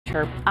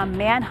future. A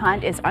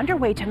manhunt is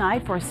underway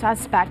tonight for a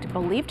suspect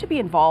believed to be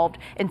involved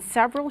in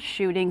several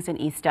shootings in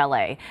East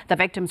LA. The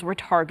victims were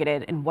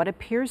targeted in what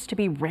appears to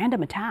be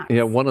random attacks.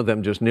 Yeah, one of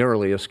them just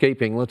narrowly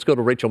escaping. Let's go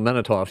to Rachel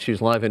Menitoff.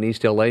 She's live in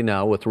East LA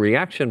now with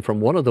reaction from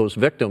one of those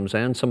victims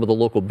and some of the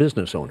local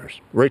business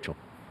owners. Rachel.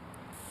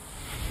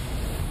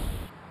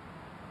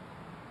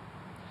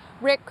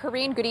 Rick,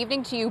 Karine, good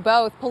evening to you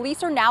both.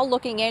 Police are now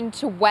looking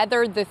into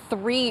whether the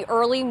 3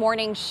 early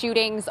morning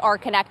shootings are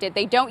connected.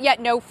 They don't yet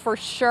know for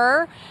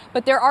sure,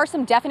 but there are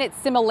some definite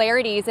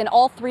similarities in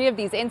all 3 of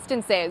these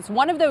instances.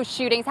 One of those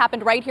shootings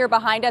happened right here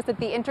behind us at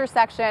the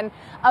intersection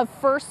of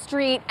 1st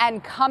Street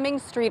and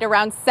Cummings Street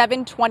around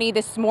 7:20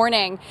 this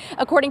morning.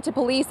 According to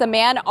police, a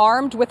man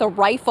armed with a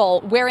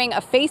rifle wearing a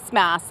face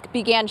mask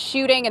began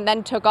shooting and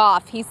then took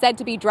off. He's said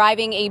to be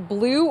driving a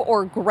blue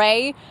or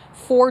gray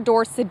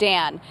 4-door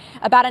sedan.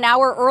 About an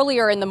hour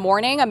earlier in the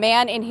morning, a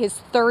man in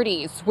his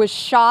 30s was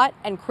shot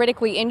and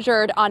critically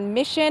injured on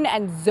Mission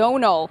and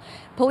Zonal.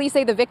 Police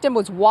say the victim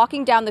was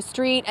walking down the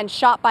street and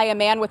shot by a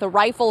man with a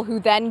rifle who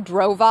then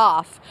drove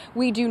off.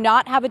 We do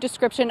not have a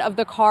description of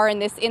the car in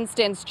this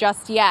instance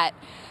just yet.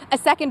 A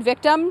second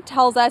victim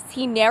tells us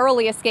he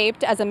narrowly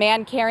escaped as a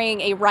man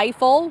carrying a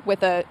rifle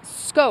with a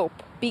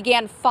scope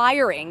began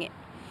firing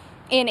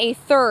in a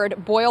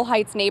 3rd Boyle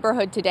Heights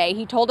neighborhood today.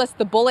 He told us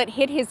the bullet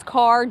hit his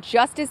car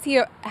just as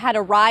he had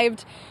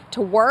arrived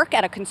to work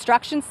at a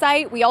construction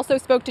site. We also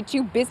spoke to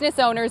 2 business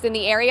owners in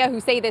the area who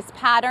say this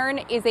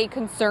pattern is a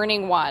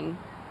concerning one.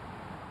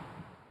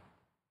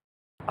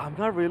 I'm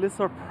not really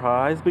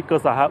surprised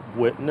because I have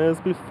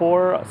witnessed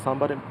before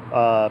somebody,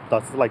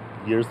 that's like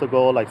years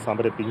ago, like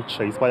somebody being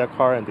chased by a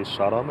car and they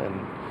shot him.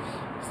 And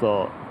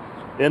so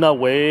in a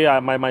way,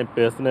 I mind my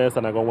business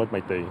and I go with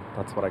my day.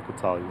 That's what I could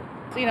tell you.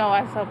 You know,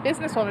 as a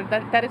business owner,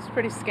 that is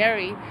pretty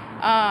scary.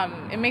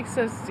 It makes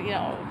us, you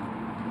know,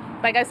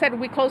 like I said,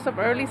 we close up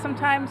early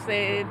sometimes.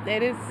 It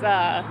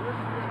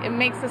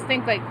makes us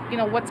think like, you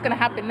know, what's going to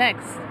happen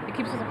next. It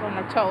keeps us on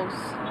our toes,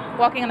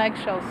 walking on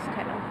eggshells,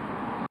 kind of.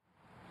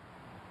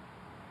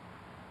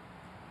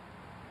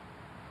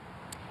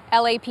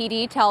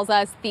 LAPD tells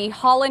us the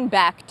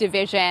Hollenbeck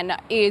division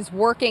is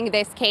working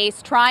this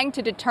case, trying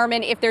to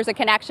determine if there's a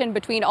connection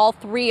between all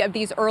 3 of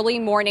these early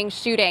morning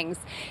shootings.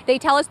 They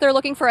tell us they're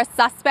looking for a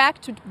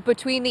suspect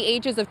between the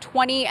ages of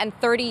 20 and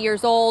 30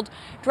 years old,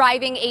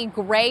 driving a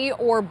gray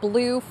or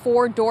blue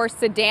 4-door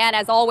sedan.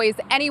 As always,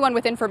 anyone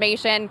with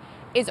information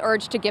is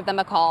urged to give them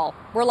a call.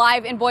 We're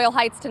live in Boyle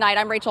Heights tonight.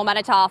 I'm Rachel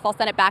Menitoff. I'll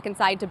send it back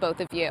inside to both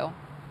of you.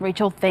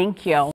 Rachel, thank you.